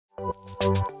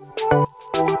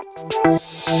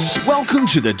Welcome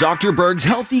to the Dr. Berg's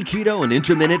Healthy Keto and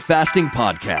Intermittent Fasting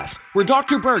Podcast, where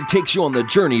Dr. Berg takes you on the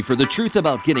journey for the truth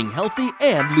about getting healthy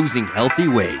and losing healthy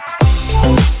weight.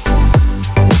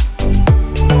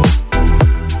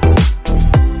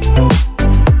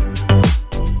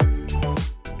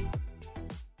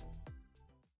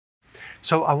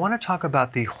 So I want to talk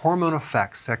about the hormone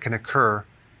effects that can occur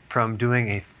from doing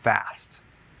a fast.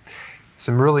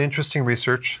 Some really interesting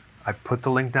research, I put the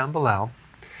link down below,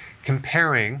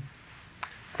 comparing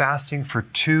fasting for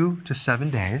 2 to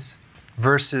 7 days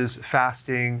versus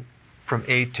fasting from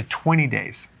 8 to 20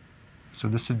 days. So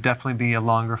this would definitely be a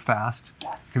longer fast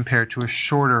compared to a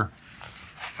shorter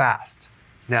fast.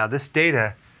 Now this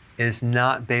data is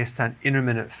not based on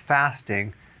intermittent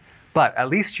fasting, but at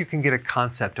least you can get a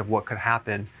concept of what could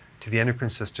happen to the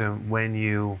endocrine system when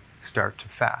you start to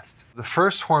fast. The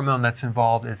first hormone that's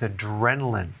involved is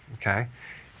adrenaline, okay?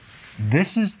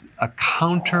 This is a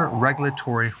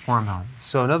counter-regulatory hormone.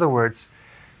 So in other words,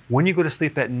 when you go to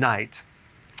sleep at night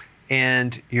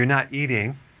and you're not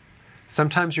eating,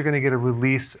 sometimes you're going to get a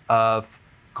release of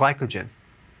glycogen.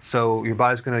 So your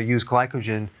body's going to use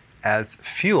glycogen as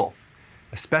fuel,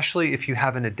 especially if you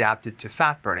haven't adapted to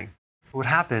fat burning. What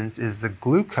happens is the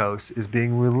glucose is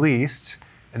being released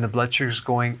and the blood sugar is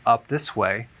going up this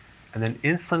way, and then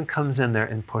insulin comes in there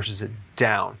and pushes it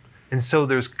down. And so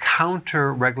there's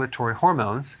counter-regulatory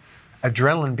hormones,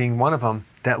 adrenaline being one of them,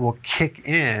 that will kick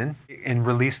in and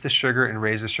release the sugar and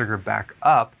raise the sugar back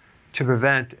up to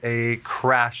prevent a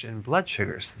crash in blood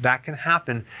sugars. That can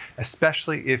happen,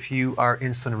 especially if you are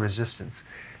insulin resistant.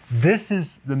 This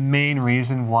is the main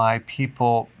reason why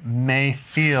people may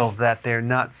feel that they're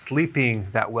not sleeping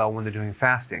that well when they're doing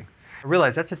fasting. I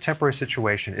realize that's a temporary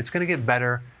situation. It's going to get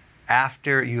better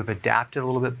after you've adapted a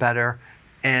little bit better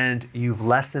and you've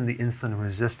lessened the insulin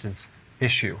resistance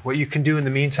issue. What you can do in the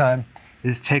meantime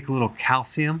is take a little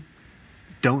calcium.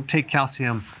 Don't take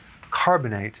calcium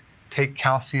carbonate. Take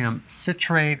calcium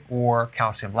citrate or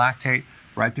calcium lactate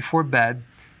right before bed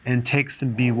and take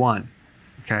some B1,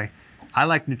 okay? I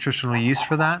like nutritional yeast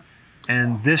for that,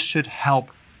 and this should help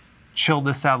chill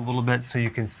this out a little bit so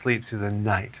you can sleep through the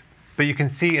night. But you can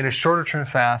see in a shorter term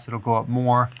fast, it'll go up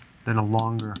more than a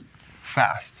longer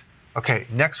fast. Okay,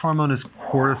 next hormone is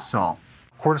cortisol.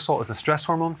 Cortisol is a stress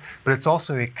hormone, but it's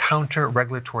also a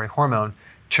counter-regulatory hormone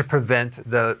to prevent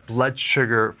the blood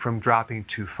sugar from dropping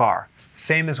too far.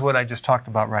 Same as what I just talked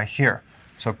about right here.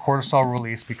 So cortisol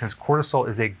release, because cortisol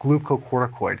is a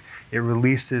glucocorticoid. It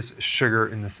releases sugar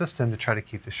in the system to try to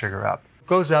keep the sugar up. It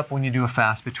goes up when you do a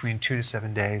fast between 2 to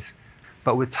 7 days,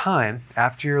 but with time,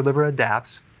 after your liver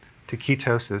adapts to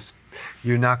ketosis,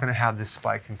 you're not going to have this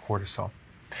spike in cortisol.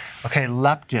 Okay,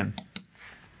 leptin.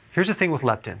 Here's the thing with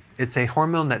leptin. It's a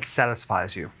hormone that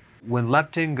satisfies you. When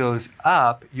leptin goes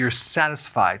up, you're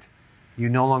satisfied. You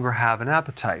no longer have an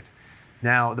appetite.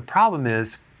 Now, the problem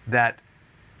is that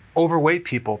overweight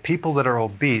people, people that are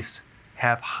obese,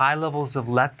 have high levels of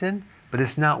leptin, but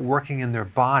it's not working in their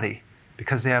body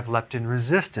because they have leptin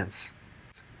resistance.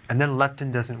 And then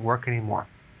leptin doesn't work anymore.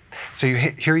 So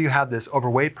here you have this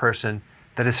overweight person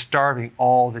that is starving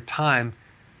all the time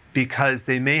because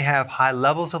they may have high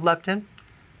levels of leptin,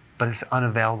 but it's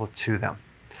unavailable to them.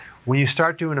 When you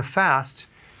start doing a fast,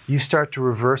 you start to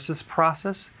reverse this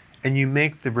process and you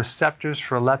make the receptors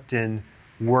for leptin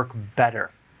work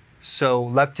better. So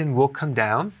leptin will come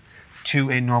down to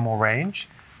a normal range,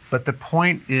 but the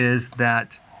point is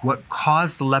that what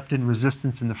caused the leptin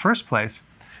resistance in the first place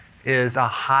is a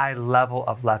high level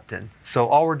of leptin. So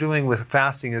all we're doing with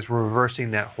fasting is we're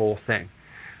reversing that whole thing.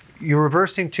 You're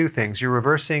reversing two things. You're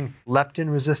reversing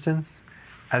leptin resistance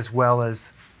as well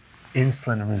as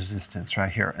insulin resistance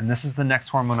right here. And this is the next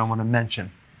hormone I want to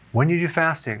mention. When you do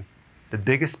fasting, the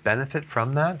biggest benefit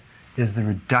from that is the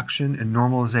reduction and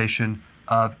normalization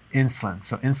of insulin.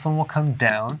 So insulin will come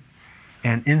down,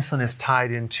 and insulin is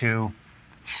tied into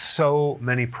so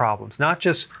many problems, not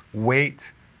just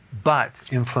weight, but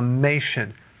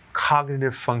inflammation,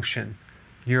 cognitive function,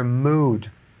 your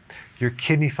mood, your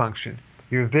kidney function,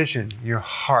 your vision, your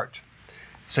heart.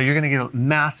 So you're going to get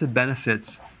massive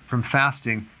benefits from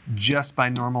fasting just by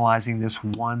normalizing this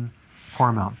one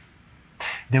hormone.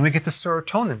 Then we get the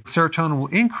serotonin. Serotonin will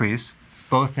increase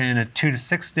both in a 2 to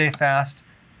 6 day fast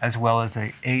as well as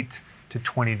a 8 to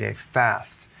 20 day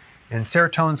fast. And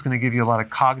serotonin is going to give you a lot of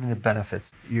cognitive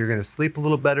benefits. You're going to sleep a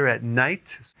little better at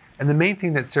night. And the main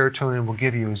thing that serotonin will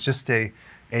give you is just a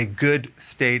good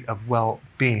state of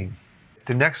well-being.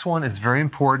 The next one is very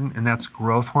important, and that's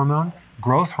growth hormone.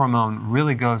 Growth hormone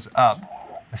really goes up,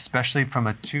 especially from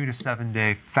a 2 to 7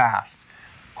 day fast.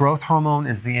 Growth hormone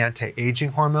is the anti-aging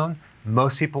hormone,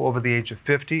 Most people over the age of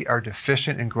 50 are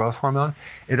deficient in growth hormone.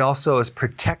 It also is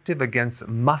protective against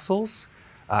muscles,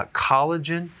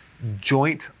 collagen,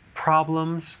 joint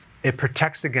problems. It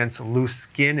protects against loose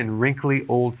skin and wrinkly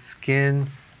old skin.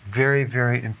 Very,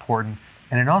 very important.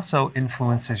 And it also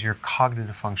influences your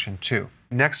cognitive function too.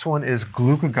 Next one is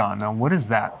glucagon. Now, what is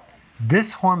that?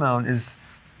 This hormone is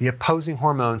the opposing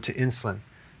hormone to insulin.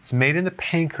 It's made in the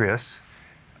pancreas,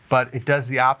 but it does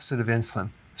the opposite of insulin.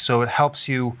 So it helps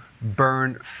you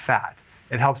burn fat.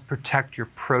 It helps protect your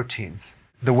proteins.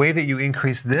 The way that you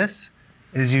increase this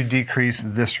is you decrease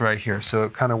this right here. So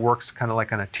it kind of works kind of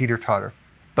like on a teeter-totter.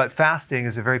 But fasting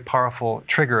is a very powerful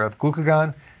trigger of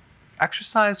glucagon.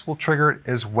 Exercise will trigger it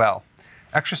as well.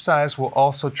 Exercise will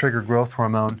also trigger growth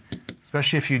hormone,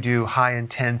 especially if you do high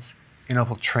intense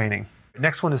interval training.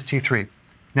 Next one is T3.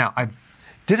 Now, I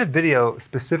did a video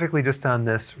specifically just on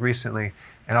this recently,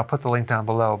 and I'll put the link down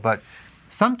below, but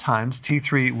sometimes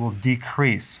T3 will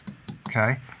decrease,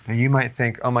 okay? Now you might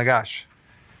think, oh my gosh,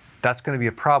 that's gonna be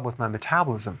a problem with my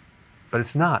metabolism, but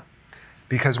it's not.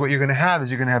 Because what you're gonna have is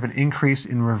you're gonna have an increase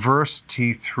in reverse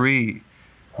T3,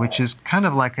 which is kind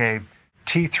of like a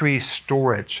T3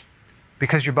 storage,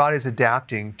 because your body's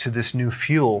adapting to this new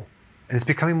fuel and it's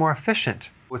becoming more efficient.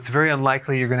 It's very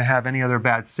unlikely you're gonna have any other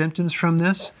bad symptoms from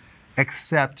this,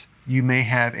 except you may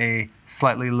have a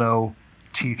slightly low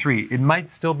T3. It might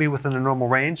still be within a normal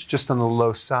range, just on the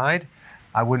low side.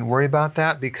 I wouldn't worry about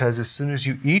that because as soon as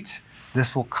you eat,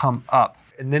 this will come up.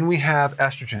 And then we have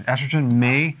estrogen. Estrogen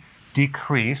may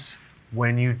decrease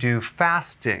when you do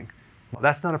fasting. Well,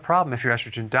 that's not a problem if you're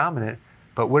estrogen dominant,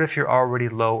 but what if you're already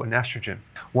low in estrogen?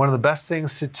 One of the best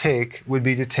things to take would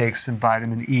be to take some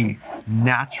vitamin E,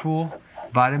 natural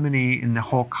vitamin E in the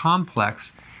whole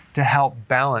complex to help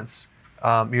balance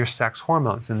your sex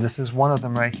hormones. And this is one of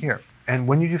them right here. And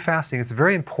when you do fasting, it's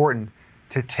very important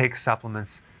to take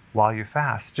supplements while you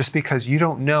fast, just because you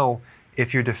don't know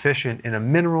if you're deficient in a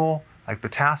mineral like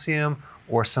potassium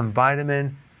or some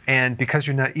vitamin. And because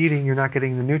you're not eating, you're not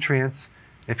getting the nutrients.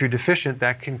 If you're deficient,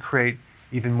 that can create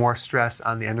even more stress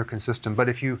on the endocrine system. But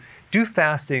if you do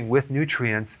fasting with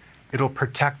nutrients, it'll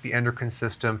protect the endocrine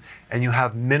system and you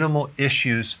have minimal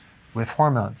issues with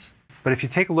hormones. But if you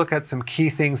take a look at some key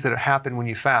things that happen when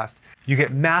you fast, you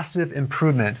get massive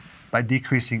improvement by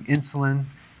decreasing insulin,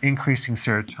 increasing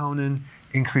serotonin,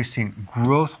 increasing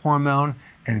growth hormone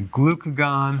and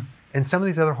glucagon. And some of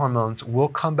these other hormones will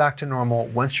come back to normal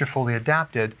once you're fully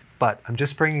adapted. But I'm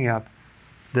just bringing up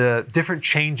the different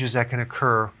changes that can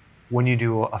occur when you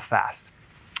do a fast.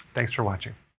 Thanks for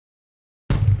watching.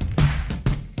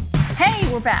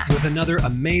 Hey, we're back. With another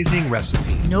amazing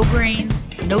recipe. No grains,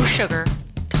 no sugar,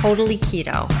 totally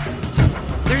keto.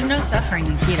 There's no suffering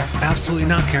in keto. Absolutely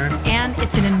not, Karen. And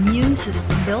it's an immune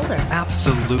system builder.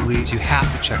 Absolutely. You have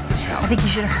to check this out. I think you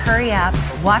should hurry up,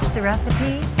 watch the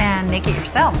recipe, and make it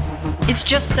yourself. It's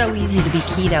just so easy to be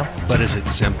keto. But is it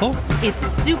simple? It's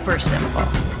super simple.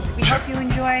 We hope you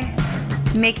enjoy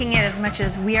making it as much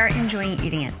as we are enjoying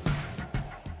eating it.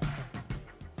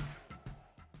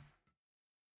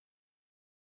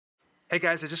 Hey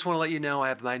guys, I just want to let you know I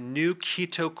have my new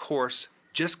keto course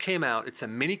just came out. It's a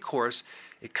mini course.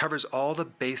 It covers all the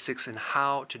basics and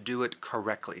how to do it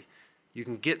correctly. You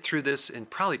can get through this in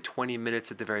probably 20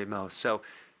 minutes at the very most. So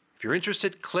if you're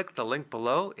interested, click the link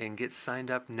below and get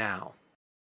signed up now.